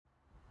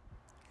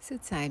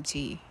Sit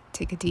Saibji.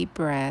 Take a deep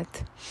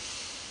breath.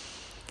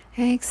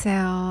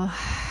 Exhale.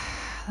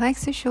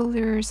 Relax the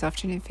shoulders,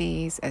 soften your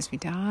face as we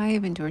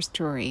dive into our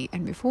story.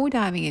 And before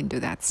diving into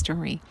that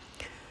story,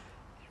 I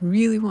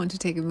really want to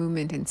take a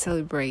moment and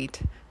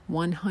celebrate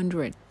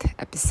 100th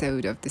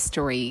episode of the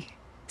story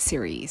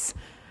series.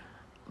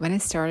 When I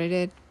started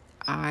it,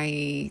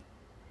 I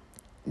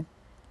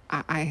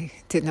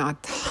did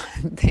not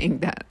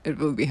think that it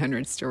will be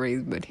 100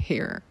 stories, but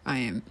here I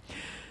am,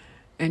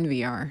 and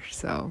we are.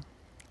 So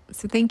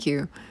thank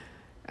you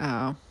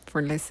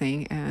for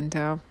listening,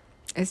 and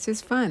it's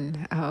just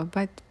fun.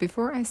 But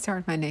before I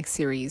start my next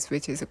series,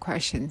 which is a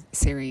question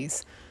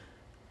series,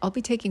 I'll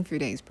be taking a few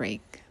days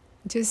break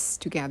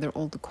just to gather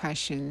all the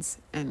questions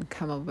and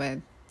come up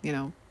with,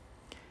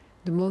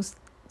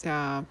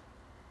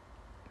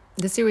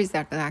 the series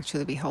that will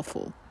actually be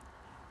helpful.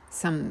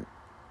 Some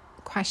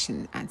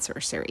question answer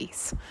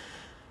series.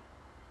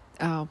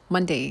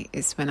 Monday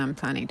is when I'm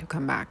planning to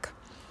come back.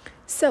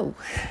 So,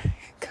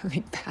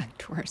 coming back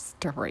to our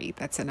story,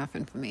 that's enough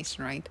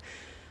information, right?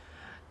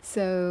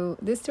 So,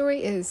 this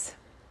story is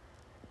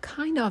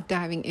kind of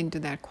diving into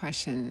that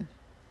question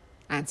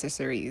answer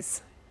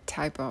series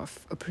type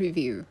of a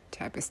preview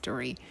type of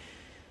story.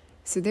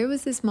 So, there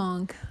was this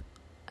monk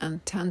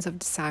and tons of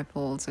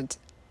disciples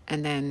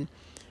and then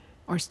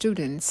our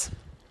students.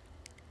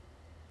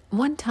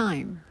 One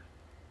time,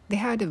 they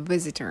had a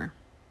visitor.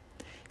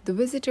 The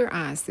visitor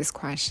asked this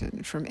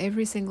question from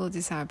every single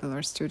disciple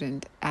or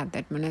student at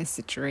that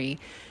monastery,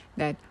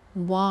 that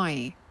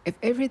why, if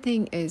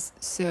everything is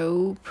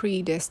so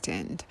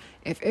predestined,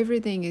 if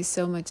everything is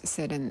so much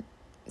set in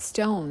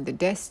stone, the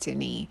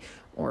destiny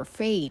or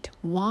fate,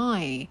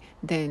 why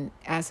then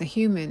as a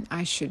human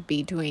I should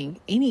be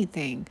doing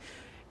anything?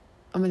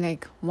 I mean,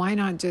 like, why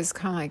not just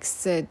kind of like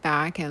sit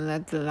back and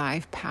let the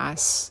life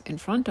pass in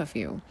front of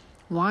you?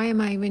 Why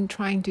am I even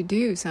trying to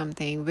do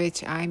something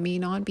which I may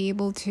not be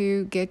able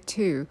to get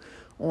to?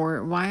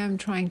 Or why I'm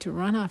trying to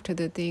run after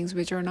the things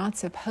which are not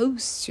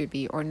supposed to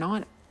be or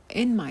not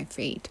in my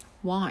fate?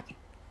 Why?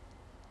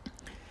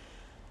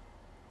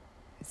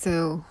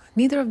 So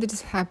neither of the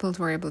disciples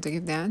were able to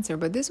give the answer,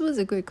 but this was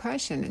a good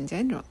question in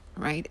general,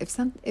 right?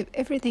 If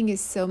everything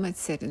is so much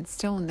set in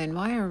stone, then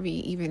why are we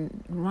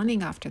even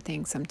running after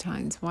things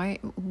sometimes? Why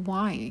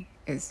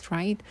is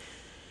right?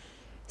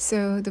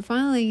 So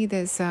finally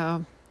this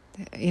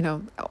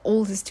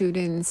all the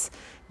students,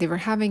 they were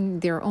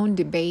having their own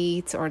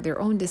debates or their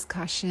own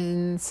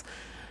discussions.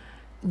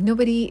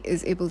 Nobody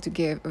is able to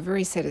give a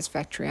very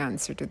satisfactory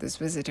answer to this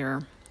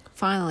visitor.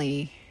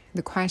 Finally,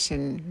 the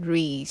question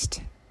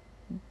reached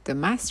the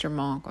master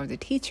monk or the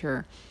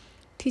teacher.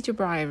 Teacher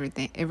brought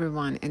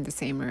everyone in the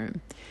same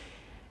room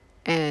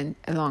and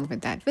along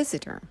with that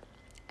visitor.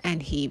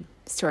 And he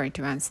started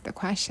to answer the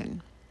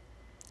question.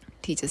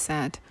 Teacher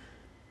said,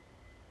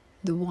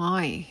 the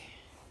why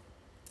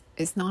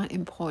is not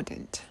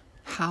important.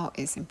 How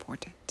is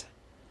important.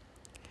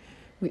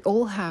 We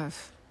all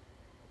have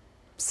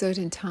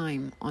certain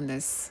time on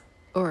this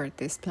earth,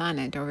 this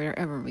planet, or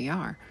wherever we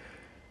are.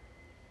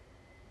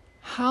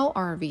 How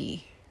are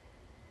we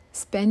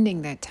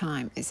spending that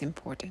time is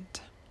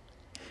important.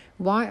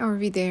 Why are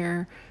we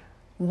there?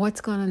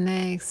 What's going on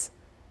next?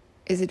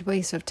 Is it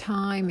waste of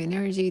time,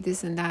 energy,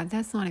 this and that?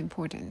 That's not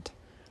important.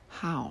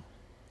 How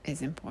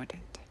is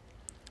important.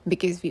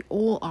 Because we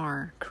all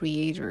are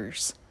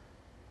creators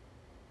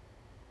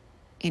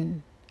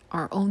in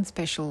our own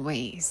special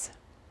ways.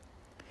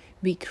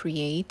 We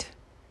create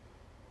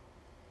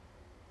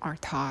our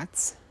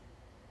thoughts.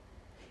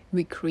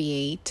 We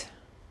create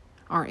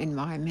our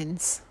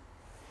environments.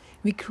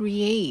 We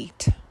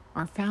create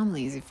our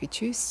families if we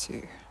choose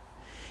to.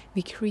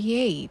 We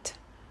create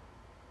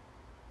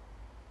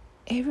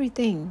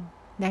everything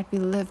that we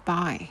live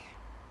by.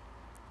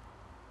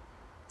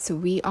 So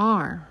we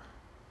are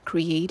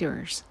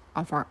creators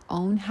of our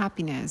own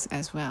happiness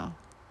as well.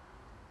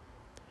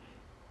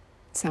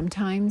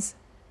 Sometimes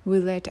we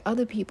let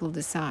other people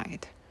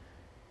decide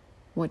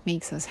what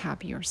makes us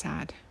happy or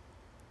sad.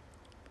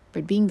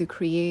 But being the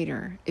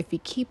creator, if we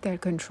keep that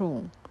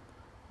control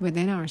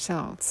within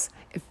ourselves,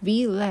 if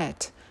we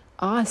let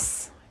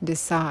us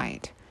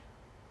decide,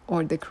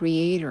 or the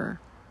creator,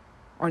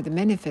 or the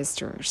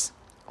manifestors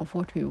of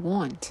what we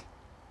want,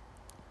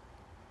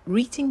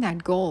 reaching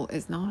that goal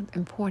is not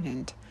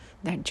important.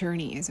 That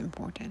journey is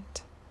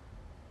important.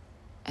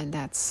 And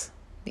that's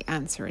the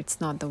answer.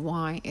 It's not the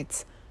why,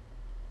 it's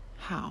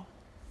how.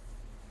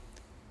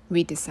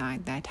 We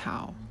decide that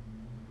how.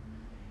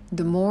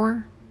 The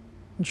more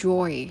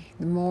joy,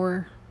 the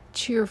more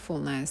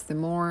cheerfulness, the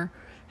more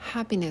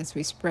happiness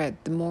we spread,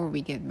 the more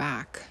we get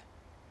back.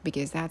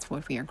 Because that's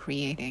what we are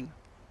creating.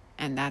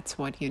 And that's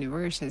what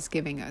universe is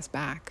giving us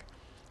back.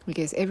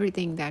 Because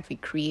everything that we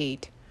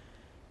create,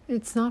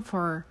 it's not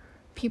for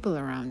people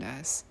around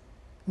us.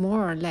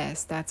 More or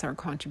less, that's our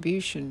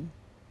contribution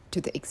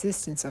to the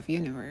existence of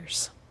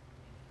universe.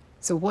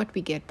 So what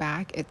we get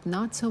back, it's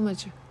not so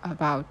much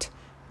about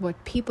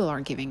what people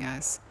are giving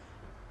us.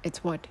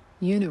 It's what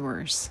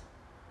universe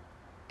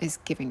is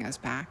giving us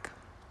back.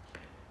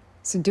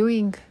 So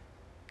doing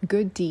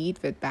good deed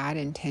with bad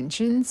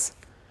intentions,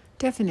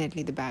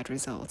 definitely the bad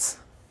results.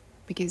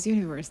 Because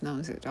universe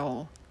knows it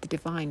all. The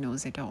divine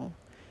knows it all.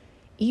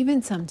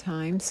 Even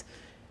sometimes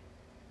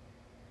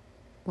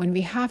when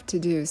we have to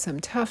do some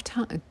tough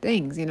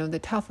things, the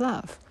tough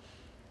love,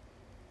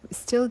 we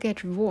still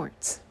get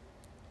rewards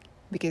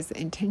because the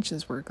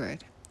intentions were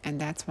good. And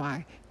that's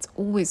why it's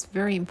always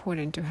very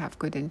important to have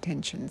good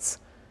intentions,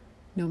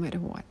 no matter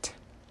what,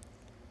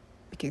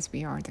 because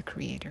we are the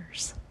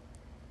creators.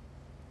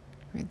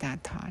 With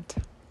that thought,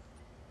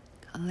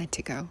 I'll let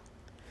you go.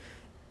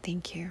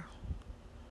 Thank you.